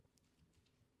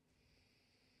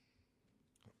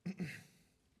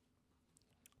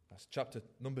That's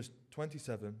Numbers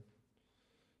 27,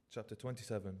 chapter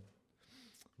 27,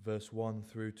 verse 1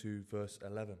 through to verse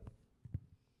 11.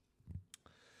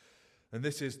 And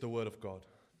this is the word of God.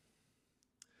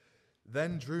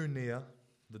 Then drew near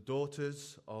the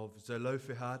daughters of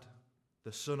Zelophehad,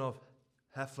 the son of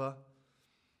Hepher,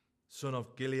 son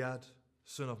of Gilead,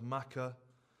 son of Machir,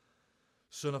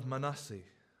 son of Manasseh,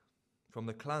 from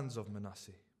the clans of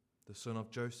Manasseh, the son of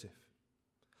Joseph.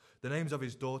 The names of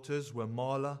his daughters were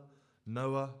Mahlah,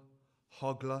 Noah,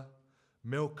 Hoglah,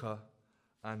 Milcah,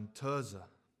 and Tirzah.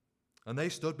 And they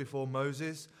stood before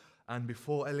Moses and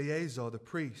before Eleazar the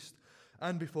priest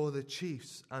and before the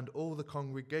chiefs and all the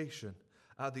congregation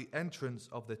at the entrance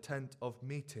of the tent of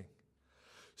meeting,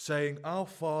 saying, Our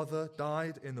father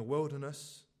died in the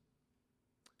wilderness.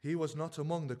 He was not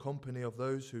among the company of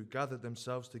those who gathered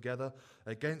themselves together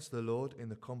against the Lord in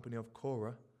the company of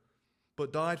Korah,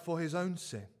 but died for his own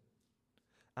sin,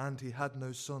 and he had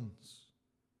no sons.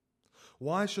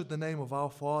 Why should the name of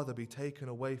our father be taken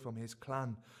away from his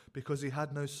clan because he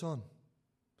had no son?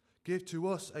 Give to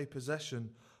us a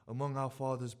possession among our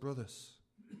father's brothers.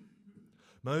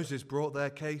 Moses brought their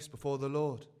case before the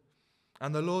Lord,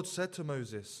 and the Lord said to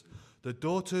Moses, The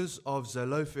daughters of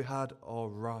Zelophehad are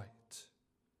right.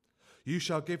 You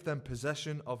shall give them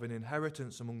possession of an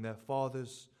inheritance among their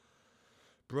father's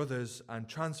brothers and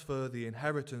transfer the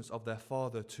inheritance of their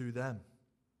father to them.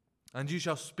 And you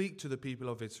shall speak to the people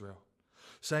of Israel,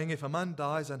 saying, If a man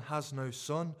dies and has no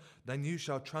son, then you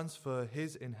shall transfer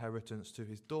his inheritance to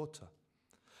his daughter.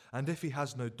 And if he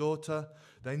has no daughter,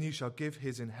 then you shall give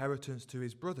his inheritance to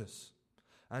his brothers.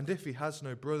 And if he has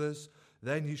no brothers,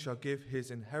 then you shall give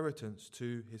his inheritance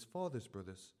to his father's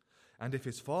brothers. And if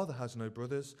his father has no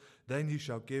brothers, then you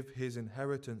shall give his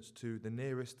inheritance to the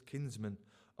nearest kinsman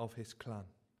of his clan,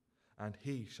 and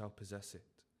he shall possess it.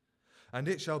 And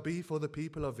it shall be for the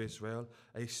people of Israel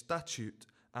a statute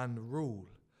and rule,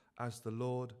 as the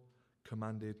Lord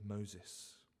commanded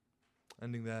Moses.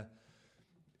 Ending there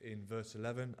in verse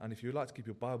 11. And if you'd like to keep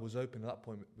your Bibles open at that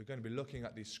point, we're going to be looking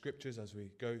at these scriptures as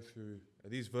we go through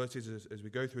these verses, as we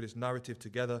go through this narrative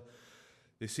together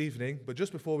this evening. But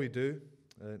just before we do,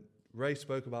 Ray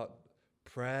spoke about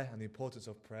prayer and the importance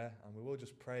of prayer, and we will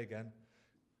just pray again.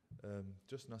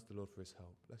 Just ask the Lord for his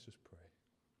help. Let's just pray.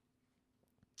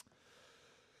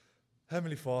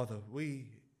 Heavenly Father, we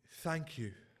thank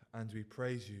you and we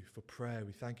praise you for prayer.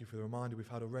 We thank you for the reminder we've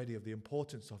had already of the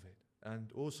importance of it,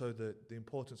 and also the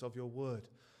importance of your word.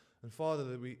 And Father,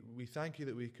 that we thank you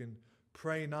that we can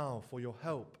pray now for your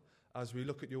help as we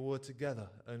look at your word together.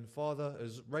 And Father,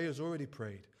 as Ray has already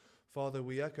prayed, Father,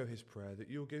 we echo his prayer that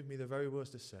you'll give me the very words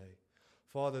to say.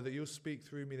 Father, that you'll speak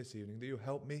through me this evening, that you'll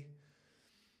help me,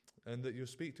 and that you'll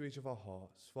speak to each of our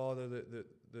hearts. Father,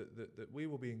 that we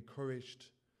will be encouraged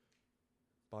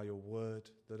by your word,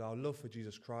 that our love for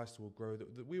Jesus Christ will grow,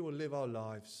 that we will live our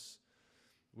lives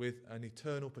with an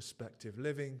eternal perspective,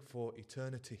 living for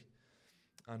eternity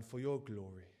and for your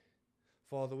glory.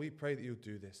 Father, we pray that you'll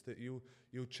do this, that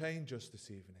you'll change us this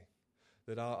evening,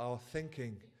 that our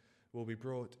thinking will be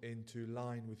brought into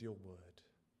line with your word.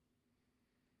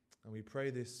 And we pray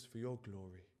this for your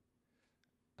glory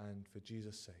and for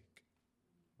Jesus' sake.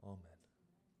 Amen.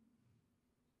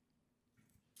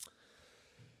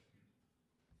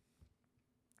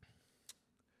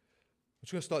 I'm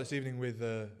just going to start this evening with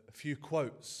a few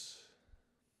quotes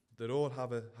that all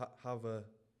have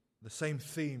the same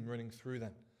theme running through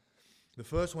them. The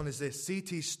first one is this.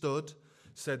 C.T. Studd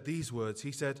said these words.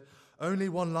 He said, Only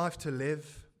one life to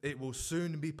live, it will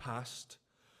soon be past.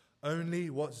 Only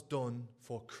what's done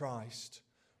for Christ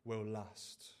will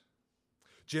last.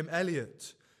 Jim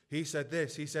Elliot, he said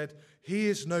this. He said, He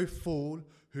is no fool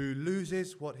who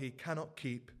loses what he cannot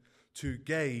keep to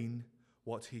gain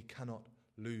what he cannot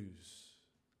lose.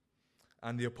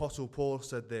 And the Apostle Paul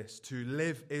said this, To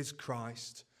live is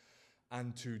Christ,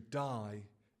 and to die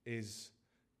is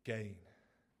gain.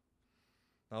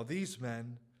 Now these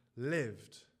men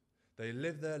lived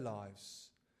their lives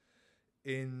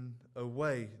in a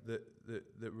way that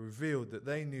revealed that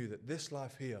they knew that this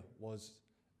life here was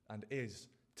and is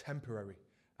temporary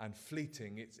and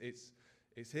fleeting.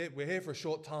 It's here. We're here for a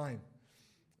short time,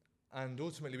 and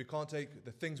ultimately we can't take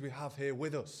the things we have here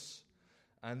with us.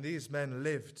 And these men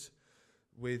lived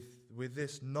with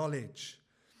this knowledge,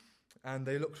 and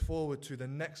they looked forward to the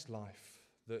next life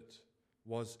that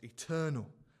was eternal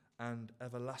and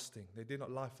everlasting. They did not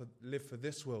live for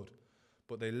this world,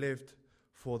 but they lived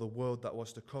for the world that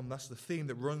was to come. That's the theme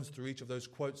that runs through each of those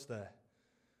quotes there.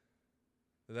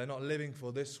 They're not living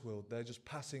for this world, they're just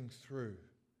passing through,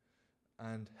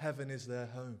 and heaven is their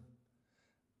home.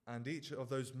 And each of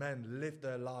those men lived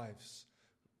their lives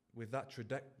with that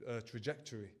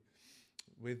trajectory,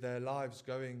 with their lives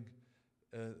going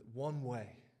one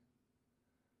way,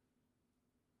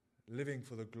 living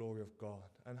for the glory of God.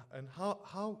 And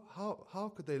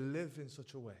how could they live in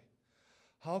such a way?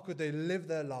 How could they live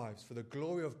their lives for the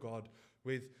glory of God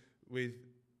with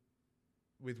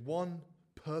one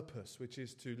purpose, which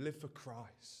is to live for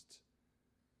Christ?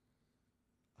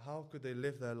 How could they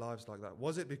live their lives like that?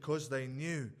 Was it because they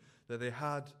knew that they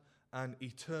had an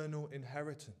eternal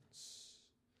inheritance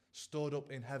stored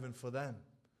up in heaven for them?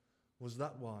 Was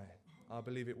that why? I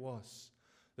believe it was.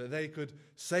 That they could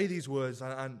say these words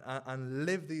and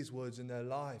live these words in their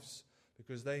lives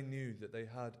because they knew that they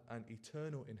had an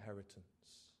eternal inheritance.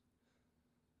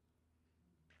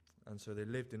 And so they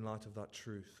lived in light of that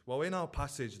truth. Well, in our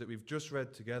passage that we've just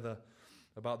read together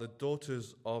about the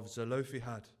daughters of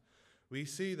Zelophehad, we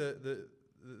see that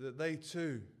they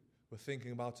too were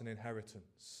thinking about an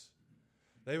inheritance.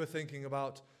 They were thinking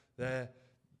about their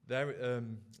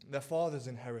father's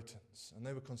inheritance, and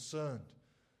they were concerned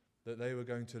that they were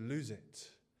going to lose it.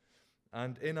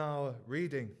 And in our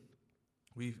reading,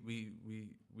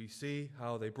 we see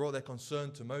how they brought their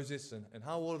concern to Moses and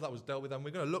how all of that was dealt with. And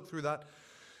we're going to look through that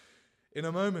in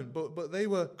a moment. But they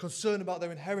were concerned about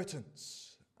their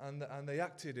inheritance, and they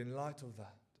acted in light of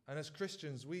that. And as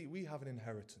Christians, we have an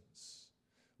inheritance.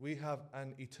 We have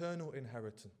an eternal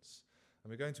inheritance. And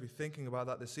we're going to be thinking about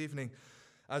that this evening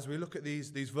as we look at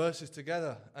these verses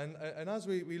together. And as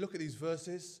we look at these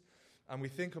verses and we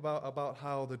think about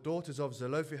how the daughters of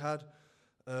Zelophehad,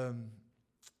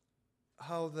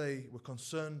 how they were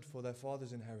concerned for their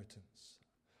father's inheritance,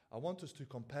 I want us to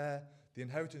compare the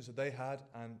inheritance that they had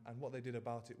and what they did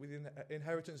about it with the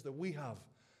inheritance that we have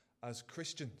as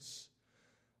Christians.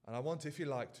 And I want, if you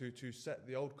like, to set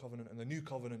the old covenant and the new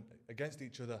covenant against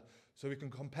each other so we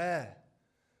can compare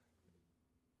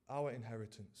our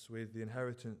inheritance with the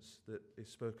inheritance that is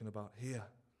spoken about here.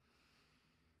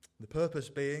 The purpose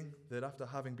being that after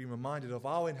having been reminded of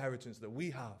our inheritance that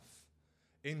we have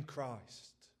in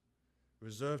Christ,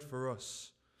 reserved for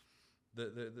us,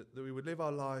 that we would live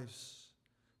our lives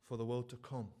for the world to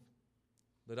come.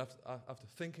 That after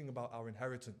thinking about our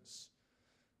inheritance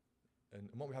and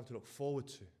what we have to look forward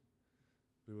to,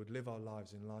 we would live our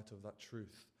lives in light of that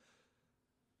truth,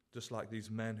 just like these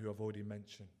men who I've already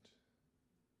mentioned.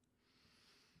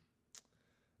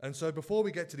 And so before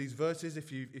we get to these verses,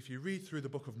 if you read through the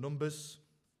book of Numbers,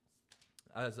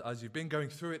 as you've been going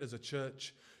through it as a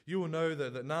church, you will know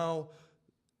that now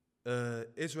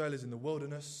Israel is in the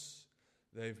wilderness.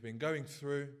 They've been going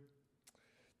through.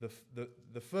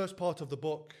 The first part of the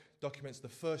book documents the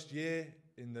first year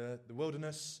in the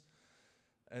wilderness,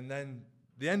 and then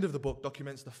the end of the book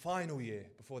documents the final year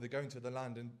before they go into the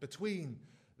land. And between,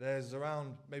 there's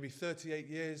around maybe 38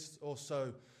 years or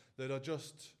so that are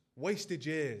just wasted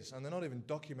years, and they're not even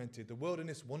documented, the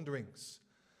wilderness wanderings.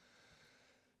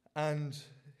 And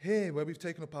here, where we've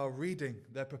taken up our reading,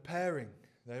 they're preparing.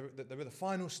 They're at the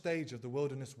final stage of the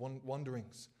wilderness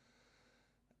wanderings,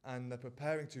 and they're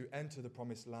preparing to enter the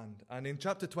promised land. And in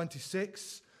chapter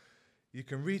 26, you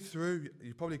can read through,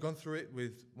 you've probably gone through it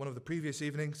with one of the previous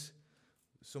evenings,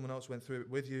 someone else went through it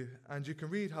with you, and you can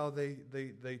read how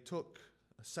they took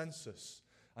a census.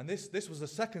 And this was the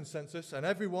second census, and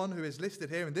everyone who is listed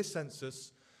here in this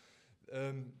census,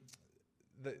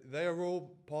 they are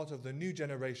all part of the new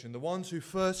generation. The ones who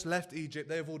first left Egypt,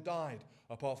 they have all died,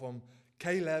 apart from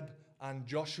Caleb and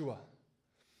Joshua.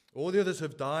 All the others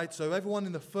have died, so everyone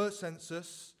in the first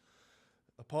census,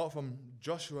 apart from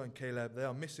Joshua and Caleb, they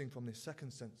are missing from this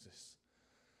second census.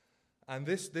 And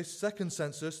this second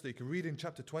census that you can read in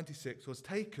chapter 26 was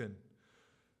taken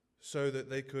so that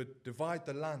they could divide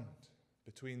the land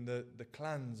between the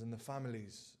clans and the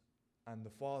families and the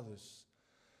fathers.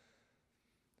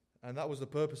 And that was the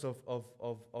purpose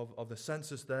of the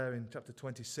census there in chapter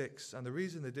 26. And the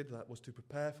reason they did that was to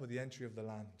prepare for the entry of the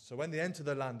land. So when they enter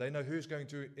the land, they know who's going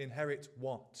to inherit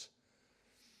what.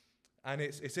 And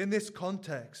it's in this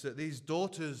context that these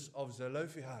daughters of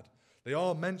Zelophehad, they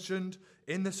are mentioned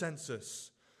in the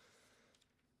census.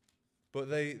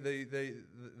 But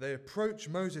they approach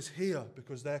Moses here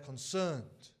because they're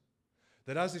concerned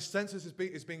that as this census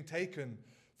is being taken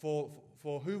for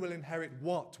who will inherit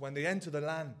what when they enter the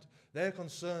land, they're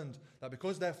concerned that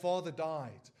because their father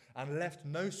died and left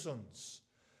no sons,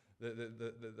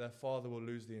 that their father will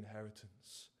lose the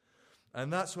inheritance.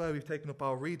 And that's where we've taken up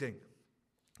our reading.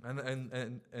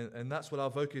 And that's what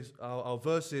our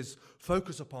verses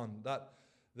focus upon, that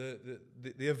the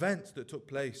event that took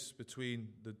place between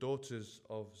the daughters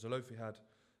of Zelophehad,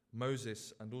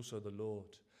 Moses, and also the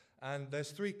Lord. And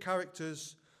there's three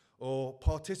characters or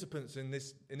participants in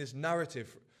this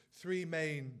narrative three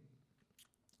main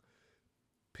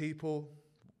people.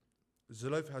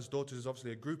 Zelophehad's daughters is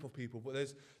obviously a group of people, but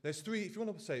there's three, if you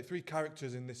want to say it, three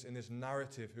characters in this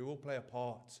narrative who all play a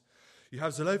part. You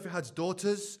have Zelophehad's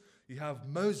daughters, you have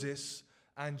Moses,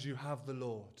 and you have the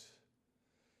Lord.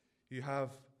 You have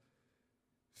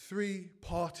three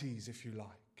parties, if you like,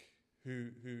 who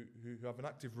have an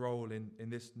active role in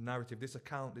this narrative, this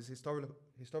account, this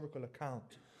historical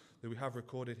account that we have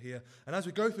recorded here. And as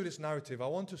we go through this narrative, I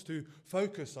want us to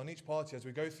focus on each party as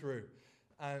we go through,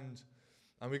 and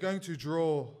we're going to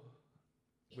draw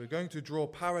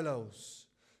parallels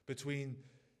between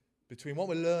what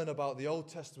we learn about the Old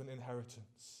Testament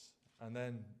inheritance and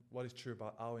then what is true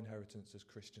about our inheritance as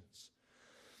Christians.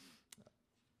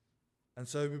 And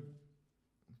so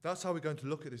that's how we're going to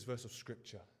look at this verse of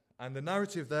Scripture. And the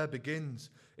narrative there begins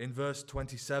in verse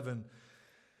 27.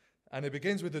 And it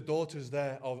begins with the daughters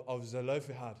there of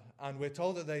Zelophehad. And we're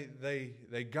told that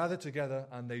they gather together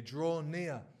and they draw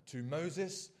near to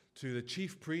Moses, to the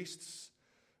chief priests,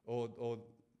 the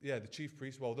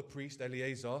priest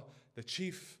Eleazar, the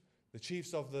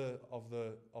chiefs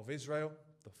of Israel,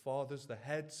 the fathers, the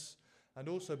heads, and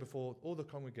also before all the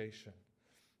congregation.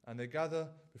 And they gather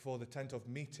before the tent of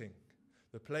meeting,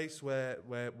 the place where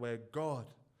God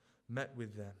met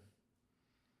with them.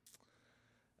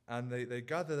 And they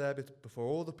gather there before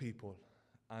all the people,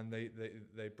 and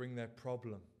they bring their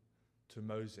problem to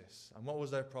Moses. And what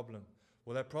was their problem?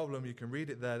 Well, their problem, you can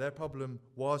read it there, their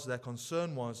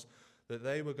concern was that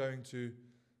they were going to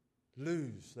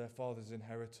lose their father's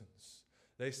inheritance.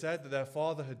 They said that their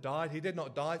father had died. He did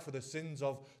not die for the sins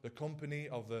of the company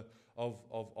of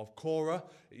Korah.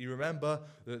 You remember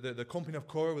the company of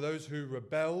Korah were those who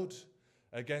rebelled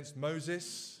against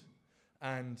Moses,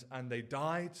 and they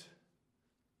died.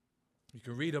 You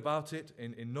can read about it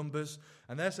in Numbers.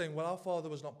 And they're saying, well, our father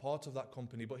was not part of that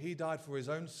company, but he died for his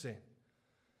own sin.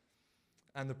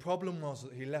 And the problem was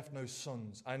that he left no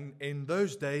sons. And in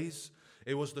those days,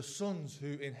 it was the sons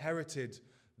who inherited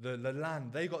the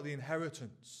land. They got the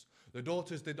inheritance. The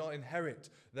daughters did not inherit.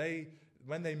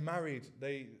 When they married,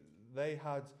 they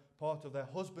had part of their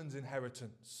husband's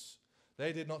inheritance.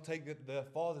 They did not take their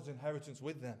father's inheritance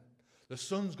with them. The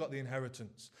sons got the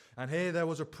inheritance. And here there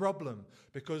was a problem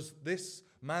because this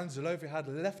man Zelophehad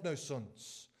had left no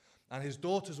sons. And his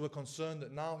daughters were concerned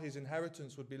that now his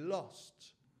inheritance would be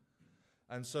lost.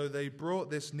 And so they brought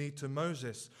this need to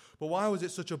Moses. But why was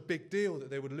it such a big deal that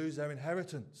they would lose their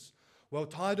inheritance? Well,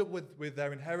 tied up with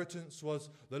their inheritance was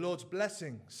the Lord's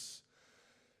blessings.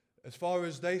 As far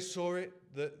as they saw it,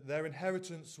 that their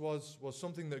inheritance was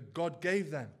something that God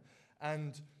gave them.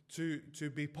 And to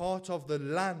be part of the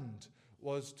land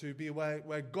was to be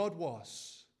where God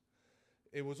was.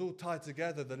 It was all tied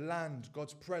together, the land,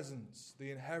 God's presence, the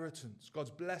inheritance,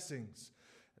 God's blessings.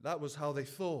 That was how they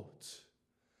thought.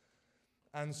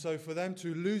 And so for them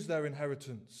to lose their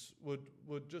inheritance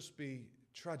would just be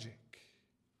tragic.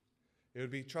 It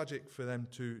would be tragic for them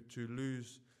to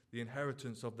lose the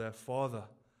inheritance of their father.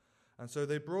 And so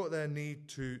they brought their need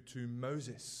to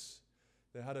Moses.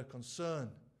 They had a concern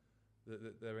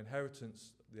that their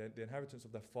inheritance, the inheritance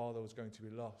of their father was going to be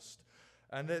lost.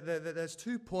 And there's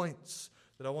 2 points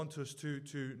that I want us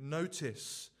to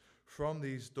notice from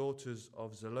these daughters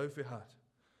of Zelophehad.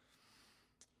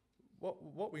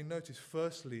 What we notice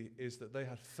firstly is that they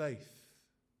had faith.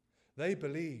 They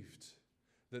believed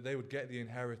that they would get the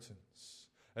inheritance.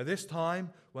 At this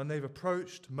time, when they've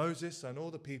approached Moses and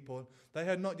all the people, they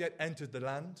had not yet entered the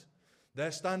land.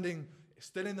 They're standing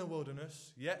still in the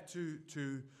wilderness, yet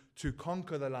to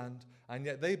conquer the land, and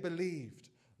yet they believed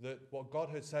that what God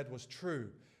had said was true,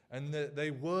 and that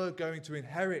they were going to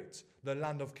inherit the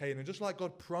land of Canaan. Just like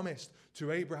God promised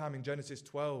to Abraham in Genesis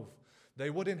 12,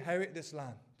 they would inherit this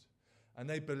land. And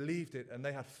they believed it, and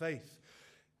they had faith.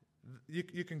 You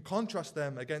can contrast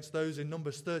them against those in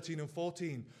Numbers 13 and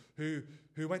 14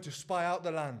 who went to spy out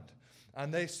the land.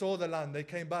 And they saw the land. They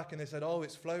came back and they said, oh,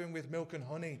 it's flowing with milk and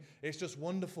honey. It's just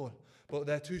wonderful. But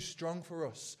they're too strong for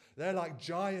us. They're like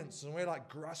giants and we're like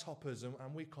grasshoppers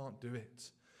and we can't do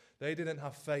it. They didn't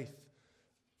have faith,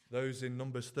 those in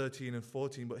Numbers 13 and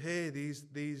 14. But here, these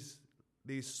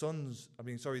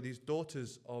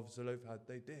daughters of Zelophehad,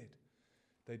 they did.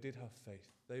 They did have faith.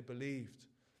 They believed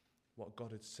what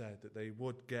God had said, that they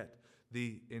would get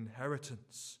the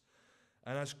inheritance.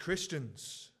 And as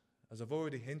Christians, as I've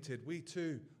already hinted, we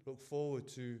too look forward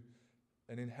to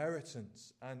an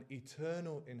inheritance, an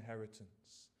eternal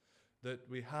inheritance that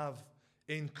we have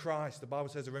in Christ. The Bible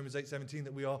says in Romans 8:17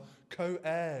 that we are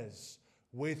co-heirs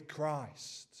with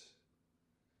Christ,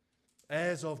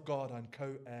 heirs of God and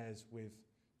co-heirs with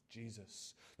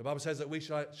Jesus. The Bible says that we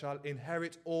shall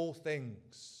inherit all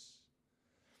things.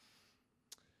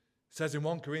 It says in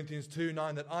 1 Corinthians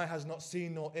 2:9 that eye has not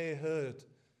seen nor ear heard,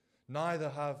 neither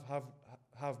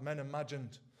have men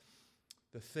imagined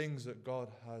the things that God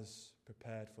has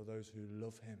prepared for those who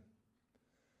love him.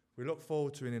 We look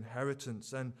forward to an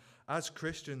inheritance, and as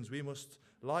Christians we must,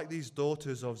 like these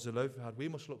daughters of Zelophehad, we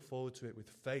must look forward to it with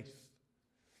faith.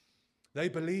 They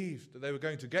believed that they were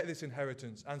going to get this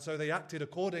inheritance, and so they acted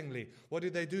accordingly. What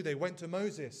did they do? They went to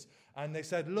Moses and they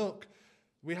said, look,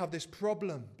 we have this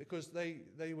problem, because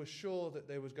they were sure that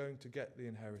they was going to get the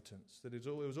inheritance, that it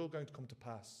was all going to come to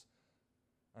pass.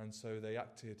 And so they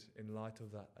acted in light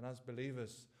of that. And as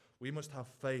believers, we must have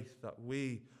faith that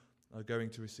we are going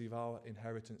to receive our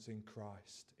inheritance in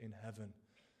Christ, in heaven.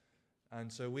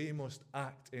 And so we must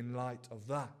act in light of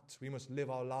that. We must live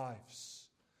our lives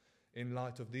in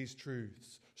light of these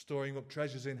truths, storing up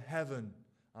treasures in heaven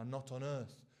and not on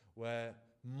earth, where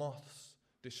moths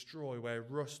destroy, where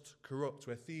rust corrupts,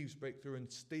 where thieves break through and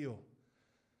steal.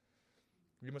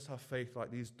 We must have faith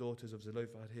like these daughters of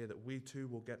Zelophehad here, that we too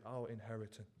will get our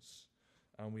inheritance,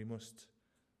 and we must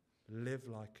live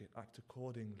like it, act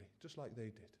accordingly, just like they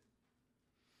did.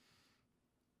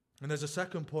 And there's a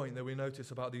second point that we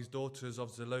notice about these daughters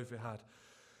of Zelophehad.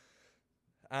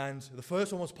 And the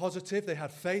first one was positive. They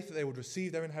had faith that they would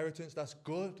receive their inheritance. That's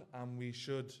good, and we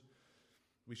should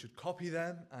copy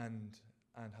them and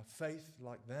have faith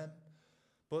like them.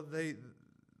 But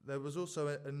there was also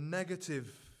a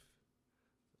negative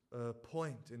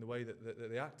point in the way that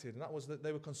they acted, and that was that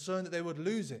they were concerned that they would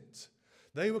lose it.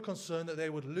 They were concerned that they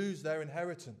would lose their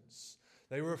inheritance.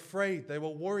 They were afraid, they were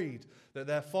worried that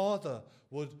their father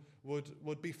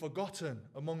would be forgotten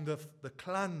among the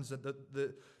clans and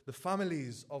the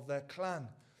families of their clan.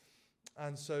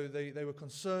 And so they were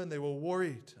concerned, they were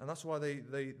worried, and that's why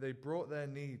they brought their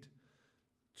need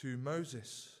to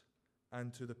Moses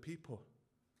and to the people.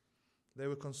 They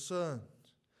were concerned.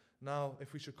 Now,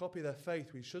 if we should copy their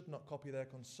faith, we should not copy their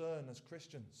concern as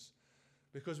Christians,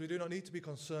 because we do not need to be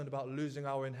concerned about losing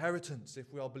our inheritance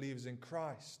if we are believers in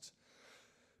Christ,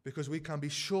 because we can be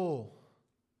sure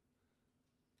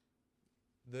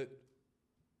that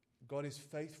God is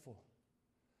faithful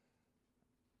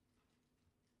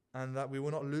and that we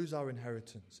will not lose our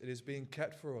inheritance. It is being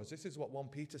kept for us. This is what 1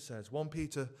 Peter says. 1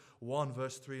 Peter 1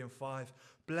 verse 3 and 5.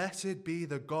 Blessed be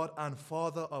the God and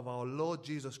Father of our Lord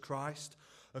Jesus Christ.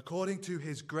 According to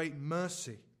his great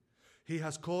mercy, he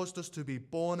has caused us to be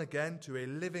born again to a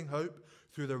living hope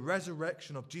through the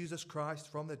resurrection of Jesus Christ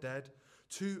from the dead,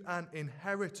 to an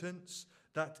inheritance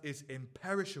that is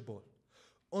imperishable,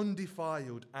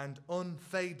 undefiled and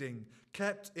unfading,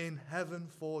 kept in heaven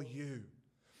for you,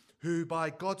 who by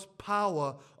God's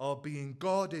power are being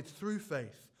guarded through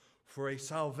faith for a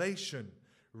salvation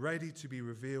ready to be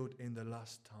revealed in the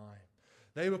last time.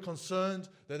 They were concerned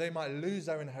that they might lose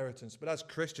their inheritance, but as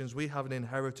Christians, we have an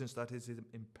inheritance that is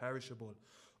imperishable,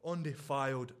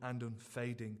 undefiled and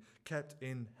unfading, kept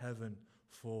in heaven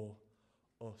for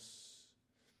us.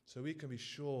 So we can be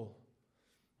sure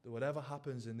that whatever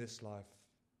happens in this life,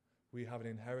 we have an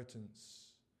inheritance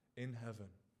in heaven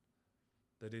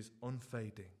that is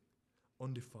unfading,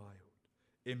 undefiled,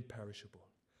 imperishable,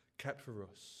 kept for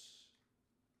us.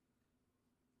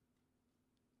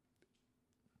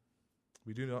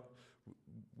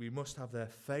 We must have their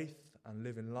faith and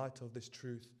live in light of this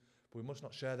truth, but we must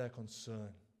not share their concern,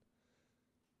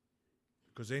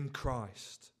 because in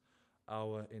Christ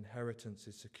our inheritance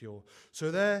is secure. So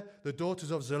there, the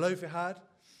daughters of Zelophehad,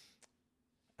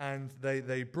 and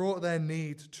they brought their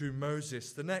need to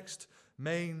Moses. The next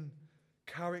main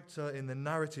character in the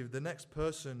narrative, the next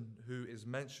person who is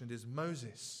mentioned is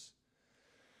Moses.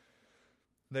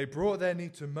 They brought their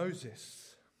need to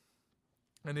Moses.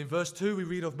 And in verse 2 we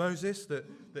read of Moses that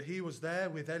he was there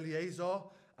with Eleazar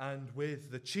and with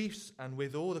the chiefs and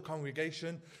with all the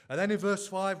congregation. And then in verse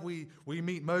 5 we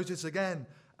meet Moses again.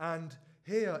 And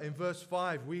here in verse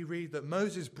 5 we read that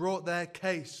Moses brought their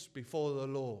case before the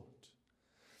Lord.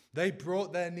 They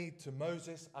brought their need to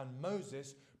Moses, and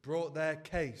Moses brought their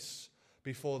case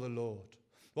before the Lord.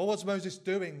 What was Moses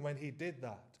doing when he did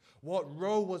that? What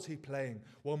role was he playing?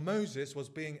 Well, Moses was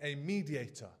being a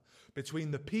mediator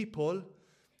between the people,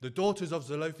 the daughters of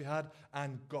Zelophehad,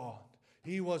 and God.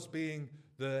 He was being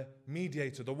the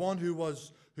mediator, the one who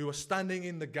was standing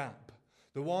in the gap,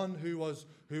 the one who was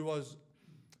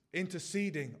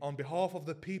interceding on behalf of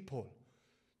the people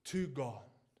to God,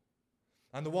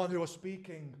 and the one who was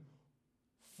speaking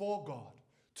for God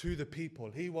to the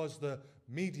people. He was the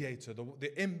mediator,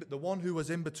 the one who was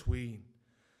in between.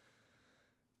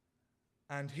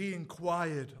 And he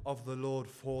inquired of the Lord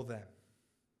for them.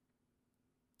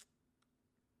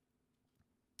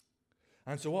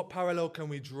 And so what parallel can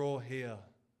we draw here?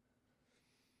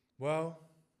 Well,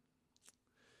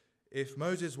 if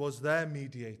Moses was their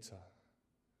mediator,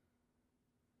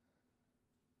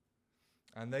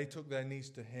 and they took their knees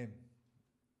to him,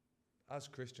 as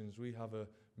Christians, we have a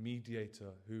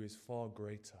mediator who is far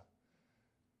greater,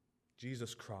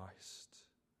 Jesus Christ.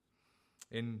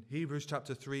 In Hebrews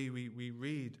chapter 3, we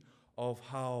read of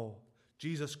how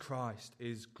Jesus Christ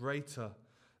is greater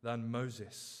than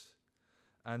Moses.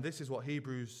 And this is what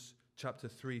Hebrews chapter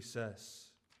 3 says.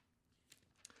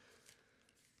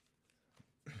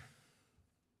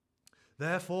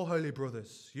 Therefore, holy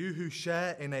brothers, you who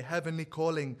share in a heavenly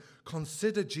calling,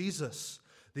 consider Jesus,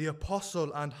 the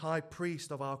apostle and high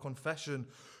priest of our confession,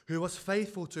 who was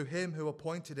faithful to him who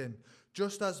appointed him,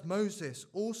 just as Moses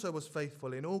also was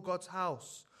faithful in all God's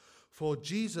house. For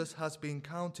Jesus has been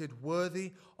counted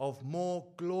worthy of more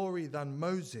glory than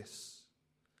Moses,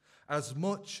 as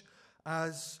much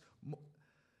as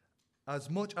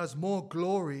more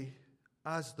glory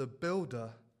as the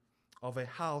builder of a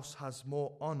house has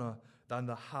more honor than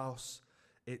the house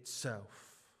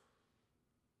itself.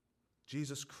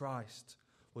 Jesus Christ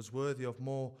was worthy of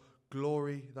more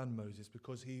glory than Moses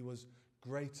because he was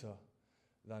greater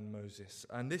than Moses.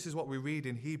 And this is what we read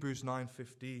in Hebrews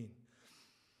 9:15.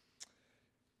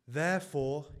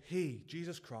 Therefore, he,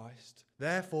 Jesus Christ,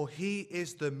 therefore he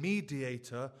is the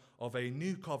mediator of a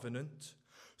new covenant,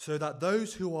 so that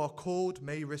those who are called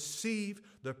may receive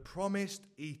the promised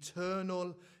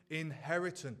eternal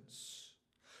inheritance,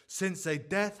 since a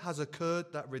death has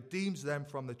occurred that redeems them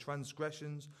from the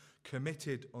transgressions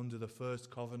committed under the first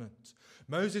covenant.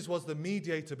 Moses was the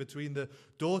mediator between the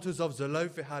daughters of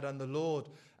Zelophehad and the Lord,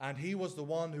 and he was the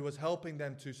one who was helping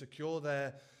them to secure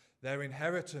their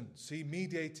inheritance. He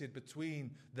mediated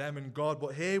between them and God.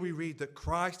 But here we read that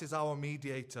Christ is our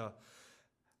mediator,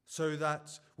 so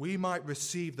that we might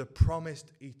receive the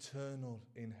promised eternal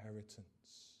inheritance.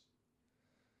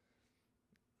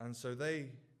 And so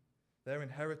their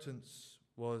inheritance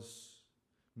was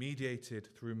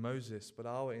mediated through Moses, but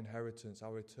our inheritance,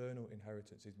 our eternal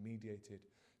inheritance, is mediated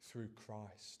through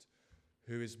Christ,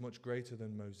 who is much greater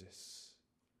than Moses.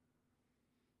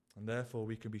 And therefore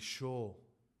we can be sure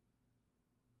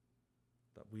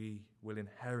that we will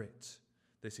inherit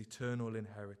this eternal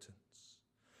inheritance.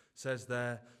 It says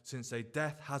there, since a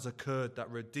death has occurred that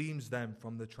redeems them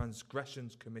from the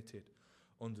transgressions committed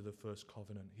under the first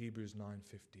covenant. Hebrews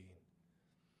 9:15.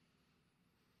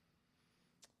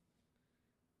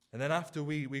 And then after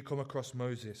we come across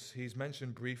Moses, he's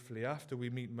mentioned briefly, after we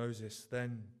meet Moses,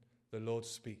 then the Lord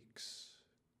speaks.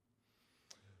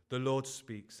 The Lord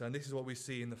speaks. And this is what we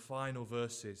see in the final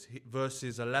verses,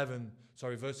 verses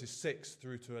 6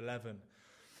 through to 11.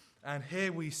 And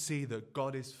here we see that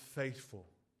God is faithful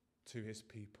to his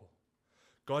people.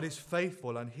 God is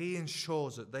faithful, and he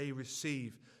ensures that they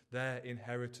receive their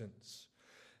inheritance.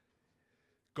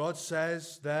 God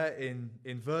says there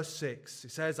in verse 6,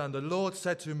 it says, and the Lord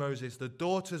said to Moses, the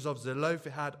daughters of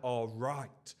Zelophehad are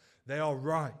right. They are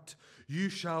right. You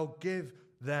shall give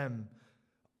them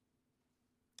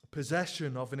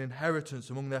possession of an inheritance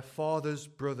among their father's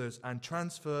brothers and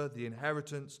transfer the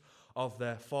inheritance of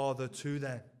their father to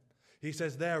them. He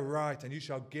says they're right, and you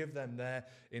shall give them their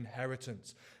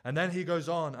inheritance. And then he goes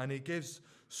on and he gives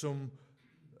some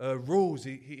rules.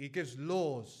 He gives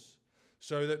laws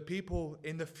so that people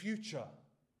in the future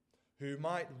who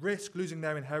might risk losing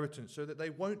their inheritance, so that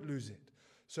they won't lose it,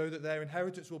 so that their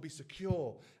inheritance will be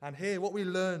secure. And here what we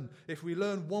learn, if we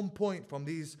learn one point from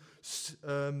these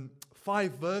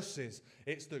 5 verses,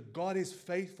 it's that God is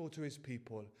faithful to his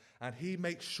people, and he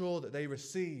makes sure that they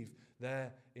receive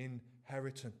their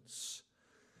inheritance.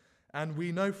 And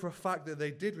we know for a fact that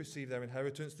they did receive their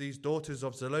inheritance, these daughters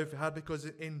of Zelophehad, because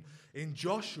in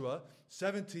Joshua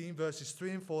 17, verses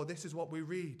 3 and 4, this is what we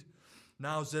read.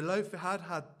 Now Zelophehad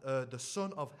had the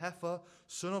son of Hepher,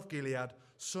 son of Gilead,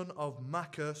 son of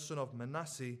Machir, son of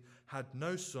Manasseh, had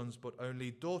no sons but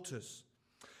only daughters.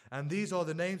 And these are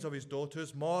the names of his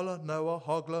daughters, Mahlah, Noah,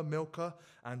 Hoglah, Milcah,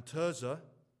 and Tirzah.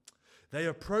 They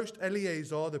approached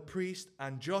Eleazar the priest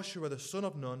and Joshua the son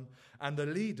of Nun and the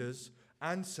leaders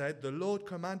and said, the Lord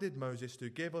commanded Moses to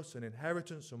give us an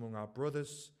inheritance among our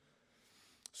brothers.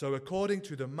 So according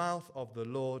to the mouth of the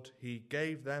Lord, he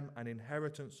gave them an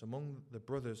inheritance among the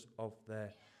brothers of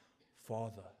their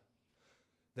father.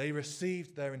 They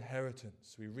received their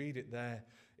inheritance. We read it there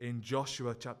in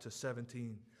Joshua chapter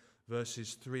 17,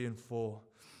 verses 3 and 4.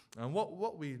 And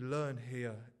what we learn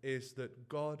here is that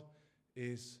God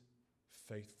is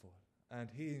faithful, and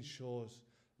he ensures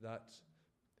that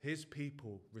his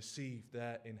people receive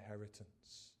their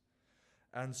inheritance.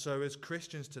 And so as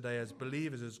Christians today, as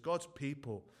believers, as God's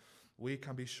people, we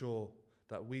can be sure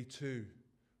that we too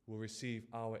will receive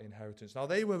our inheritance. Now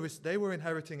they were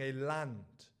inheriting a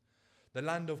land, the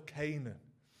land of Canaan.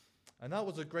 And that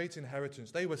was a great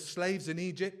inheritance. They were slaves in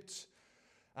Egypt,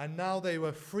 and now they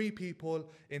were free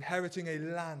people inheriting a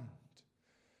land.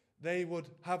 They would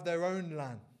have their own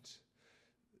land.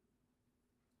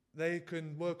 They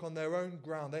can work on their own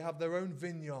ground. They have their own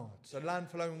vineyards, a land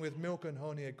flowing with milk and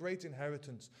honey, a great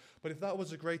inheritance. But if that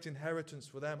was a great inheritance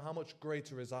for them, how much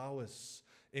greater is ours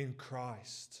in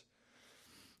Christ?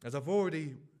 As I've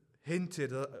already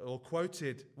hinted or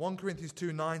quoted, 1 Corinthians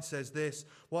 2:9 says this,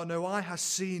 "What no eye has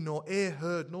seen, nor ear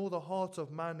heard, nor the heart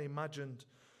of man imagined,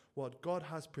 what God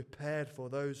has prepared for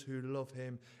those who love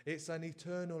him." It's an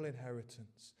eternal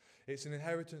inheritance. It's an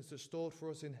inheritance that's stored for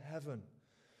us in heaven.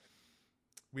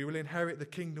 We will inherit the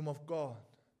kingdom of God.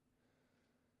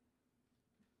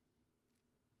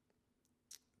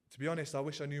 To be honest, I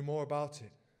wish I knew more about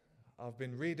it. I've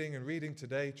been reading and reading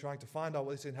today, trying to find out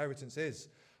what this inheritance is.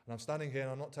 And I'm standing here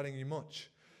and I'm not telling you much.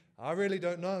 I really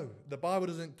don't know. The Bible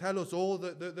doesn't tell us all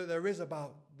that there is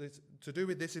about this to do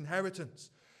with this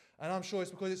inheritance. And I'm sure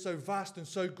it's because it's so vast and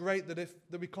so great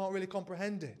that we can't really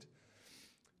comprehend it.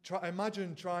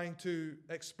 Imagine trying to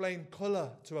explain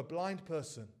colour to a blind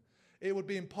person. It would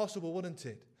be impossible, wouldn't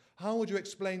it? How would you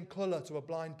explain colour to a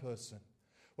blind person?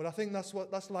 Well, I think that's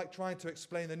like trying to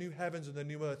explain the new heavens and the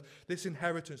new earth, this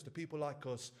inheritance to people like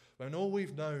us, when all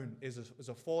we've known is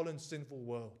a fallen, sinful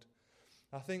world.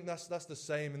 I think that's the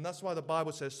same, and that's why the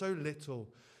Bible says so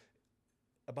little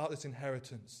about this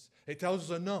inheritance. It tells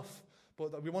us enough,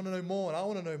 but we want to know more, and I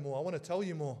want to know more. I want to tell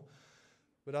you more.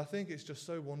 But I think it's just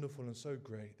so wonderful and so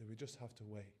great that we just have to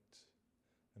wait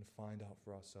and find out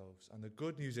for ourselves. And the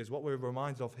good news is, what we're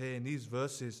reminded of here in these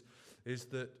verses is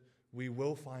that we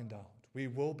will find out. We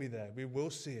will be there. We will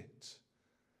see it.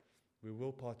 We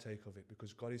will partake of it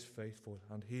because God is faithful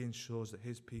and he ensures that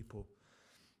his people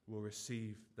will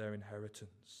receive their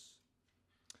inheritance.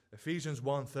 Ephesians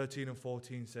 1:13 and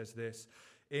 14 says this,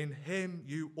 "In him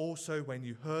you also, when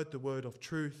you heard the word of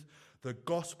truth, the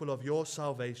gospel of your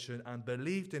salvation, and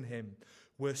believed in him,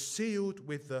 were sealed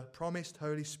with the promised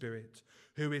Holy Spirit,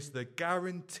 who is the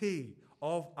guarantee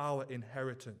of our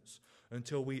inheritance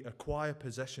until we acquire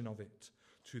possession of it,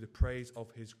 to the praise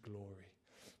of his glory."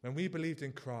 When we believed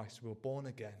in Christ, we were born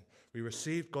again. We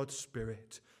received God's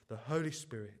Spirit, the Holy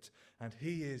Spirit, and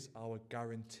he is our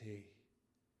guarantee.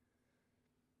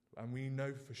 And we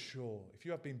know for sure, if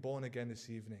you have been born again this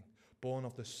evening, born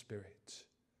of the Spirit,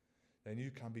 then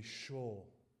you can be sure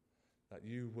that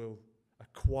you will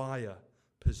acquire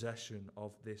possession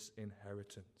of this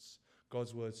inheritance.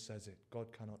 God's word says it.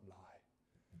 God cannot lie.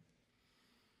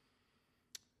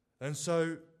 And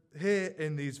so here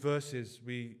in these verses,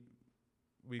 we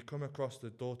come across the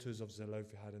daughters of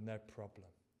Zelophehad and their problem.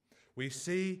 We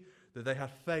see that they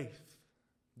had faith.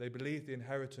 They believed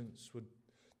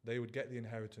they would get the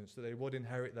inheritance, that they would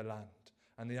inherit the land,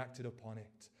 and they acted upon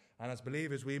it. And as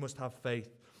believers, we must have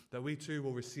faith that we too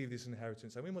will receive this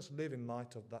inheritance, and we must live in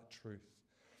light of that truth.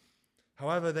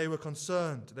 However, they were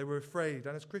concerned, they were afraid,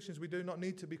 and as Christians, we do not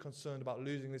need to be concerned about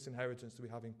losing this inheritance that we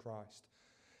have in Christ.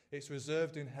 It's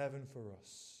reserved in heaven for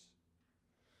us.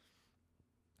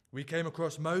 We came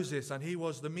across Moses, and he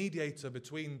was the mediator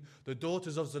between the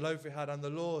daughters of Zelophehad and the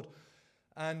Lord.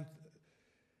 And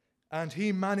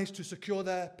he managed to secure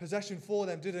their possession for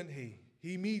them, didn't he?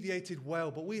 He mediated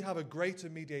well, but we have a greater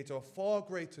mediator, a far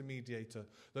greater mediator,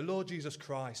 the Lord Jesus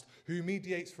Christ, who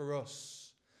mediates for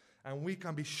us. And we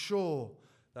can be sure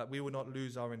that we will not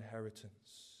lose our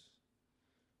inheritance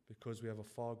because we have a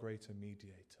far greater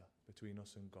mediator between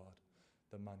us and God,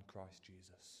 the man Christ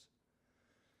Jesus.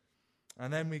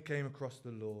 And then we came across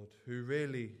the Lord, who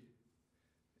really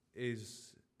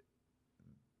is,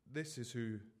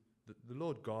 the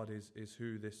Lord God is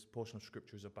who this portion of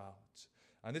Scripture is about.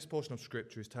 And this portion of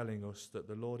Scripture is telling us that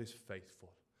the Lord is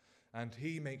faithful, and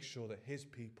he makes sure that his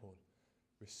people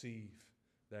receive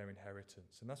their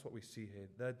inheritance. And that's what we see here.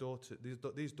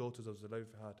 These daughters of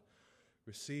Zelophehad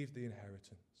received the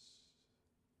inheritance.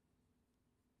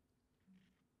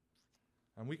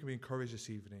 And we can be encouraged this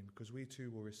evening because we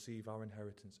too will receive our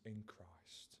inheritance in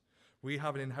Christ. We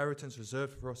have an inheritance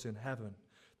reserved for us in heaven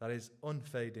that is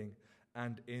unfading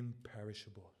and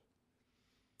imperishable.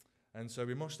 And so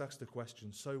we must ask the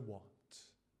question, so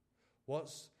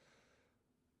what?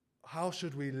 How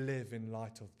should we live in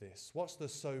light of this? What's the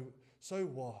so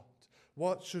what?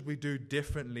 What should we do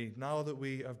differently now that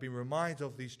we have been reminded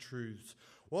of these truths?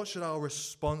 What should our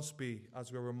response be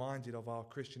as we're reminded of our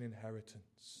Christian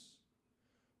inheritance?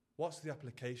 What's the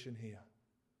application here?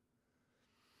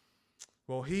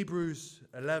 Well, Hebrews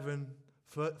 11,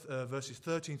 verses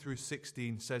 13 through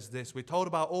 16 says this. We're told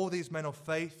about all these men of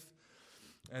faith,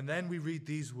 and then we read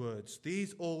these words.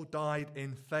 These all died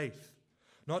in faith,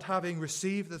 not having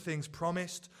received the things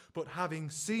promised, but having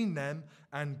seen them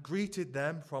and greeted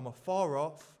them from afar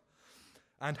off,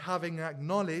 and having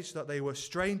acknowledged that they were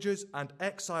strangers and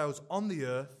exiles on the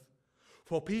earth.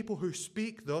 For people who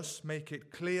speak thus make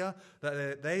it clear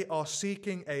that they are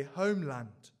seeking a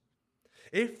homeland.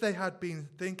 If they had been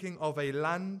thinking of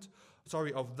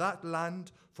that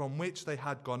land from which they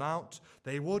had gone out,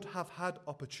 they would have had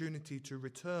opportunity to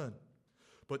return.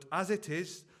 But as it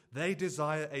is, they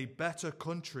desire a better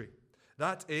country,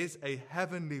 that is, a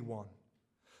heavenly one.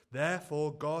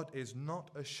 Therefore, God is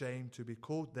not ashamed to be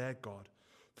called their God,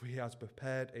 for he has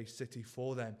prepared a city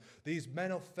for them. These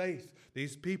men of faith,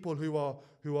 these people who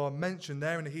are mentioned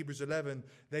there in Hebrews 11,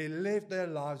 they lived their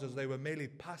lives as they were merely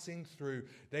passing through.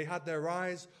 They had their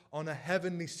eyes on a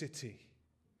heavenly city.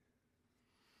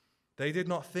 They did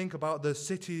not think about the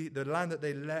city, the land that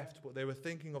they left, but they were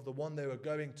thinking of the one they were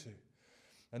going to.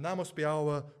 And that must be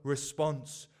our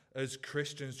response as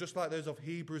Christians, just like those of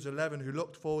Hebrews 11 who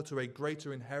looked forward to a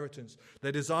greater inheritance.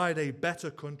 They desired a better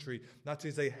country, that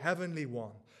is a heavenly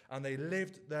one, and they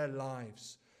lived their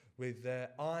lives with their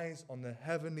eyes on the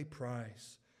heavenly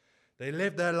prize. They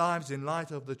lived their lives in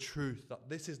light of the truth that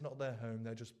this is not their home,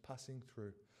 they're just passing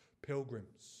through,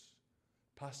 pilgrims,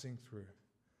 passing through.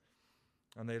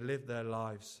 And they lived their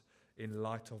lives in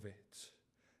light of it.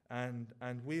 And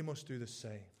we must do the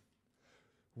same.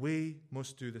 We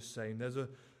must do the same. There's an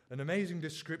amazing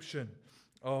description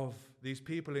of these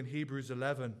people in Hebrews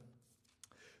 11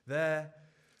 there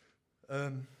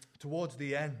towards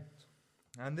the end.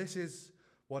 And this is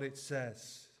what it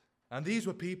says. And these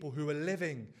were people who were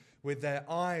living with their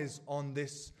eyes on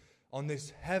this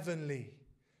heavenly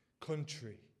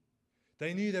country.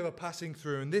 They knew they were passing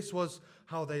through, and this was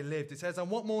how they lived. It says,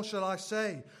 "And what more shall I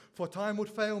say? For time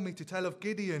would fail me to tell of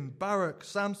Gideon, Barak,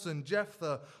 Samson,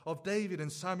 Jephthah, of David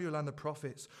and Samuel and the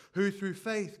prophets, who through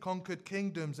faith conquered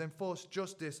kingdoms, enforced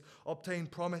justice,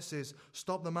 obtained promises,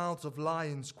 stopped the mouths of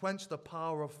lions, quenched the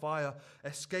power of fire,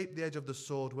 escaped the edge of the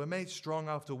sword, were made strong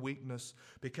after weakness,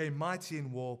 became mighty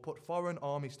in war, put foreign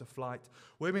armies to flight.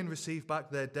 Women received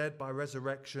back their dead by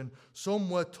resurrection.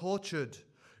 Some were tortured,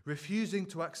 refusing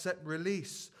to accept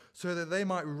release so that they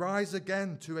might rise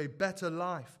again to a better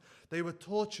life." They were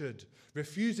tortured,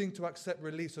 refusing to accept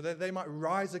release so that they might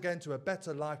rise again to a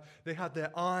better life. They had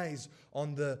their eyes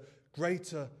on the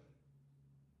greater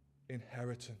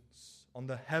inheritance, on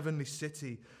the heavenly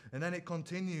city. And then it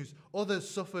continues, "Others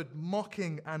suffered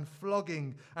mocking and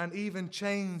flogging and even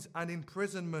chains and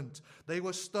imprisonment. They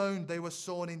were stoned, they were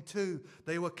sawn in two,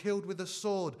 they were killed with a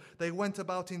sword. They went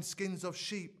about in skins of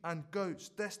sheep and goats,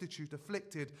 destitute,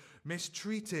 afflicted,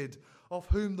 mistreated, of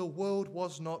whom the world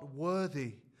was not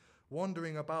worthy,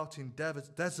 wandering about in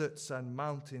deserts and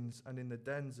mountains and in the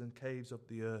dens and caves of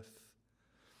the earth.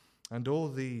 And all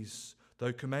these,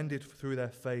 though commended through their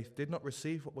faith, did not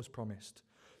receive what was promised,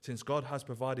 since God has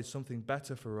provided something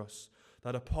better for us,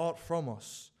 that apart from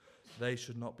us, they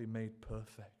should not be made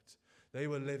perfect." They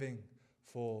were living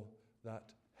for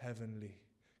that heavenly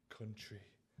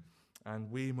country,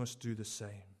 and we must do the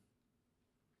same.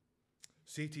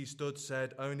 C.T. Studd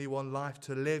said, "Only one life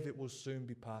to live, it will soon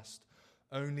be past.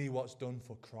 Only what's done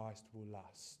for Christ will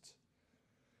last."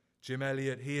 Jim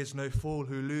Elliot, "He is no fool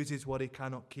who loses what he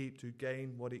cannot keep to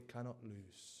gain what he cannot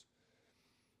lose."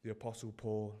 The Apostle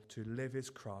Paul, "To live is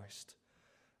Christ,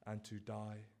 and to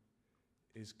die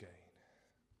is gain."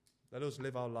 Let us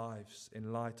live our lives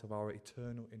in light of our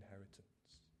eternal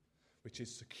inheritance, which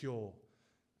is secure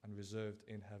and reserved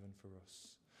in heaven for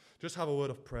us. Just have a word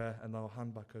of prayer, and I'll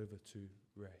hand back over to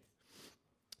Ray.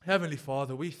 Heavenly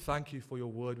Father, we thank you for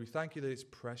your word. We thank you that it's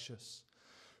precious.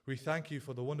 We thank you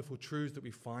for the wonderful truths that we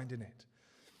find in it.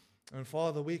 And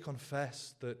Father, we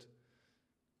confess that,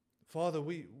 Father,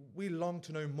 we long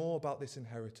to know more about this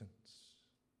inheritance.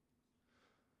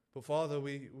 But Father,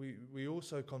 we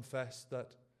also confess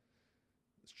that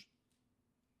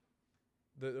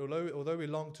although we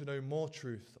long to know more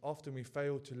truth, often we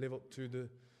fail to live up to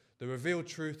the revealed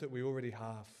truth that we already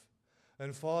have.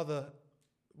 And Father,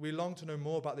 we long to know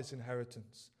more about this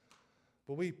inheritance.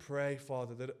 But we pray,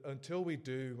 Father, that until we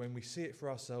do, when we see it for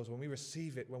ourselves, when we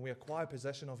receive it, when we acquire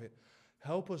possession of it,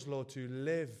 help us, Lord, to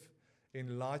live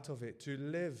in light of it, to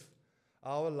live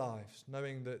our lives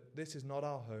knowing that this is not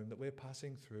our home, that we're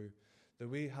passing through, that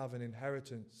we have an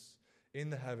inheritance in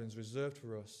the heavens reserved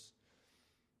for us.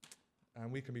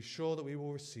 And we can be sure that we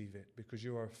will receive it because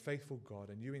you are a faithful God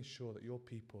and you ensure that your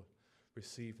people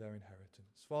receive their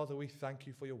inheritance. Father, we thank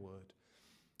you for your word.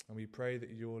 And we pray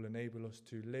that you will enable us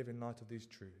to live in light of these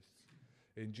truths.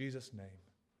 In Jesus' name,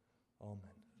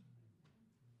 amen.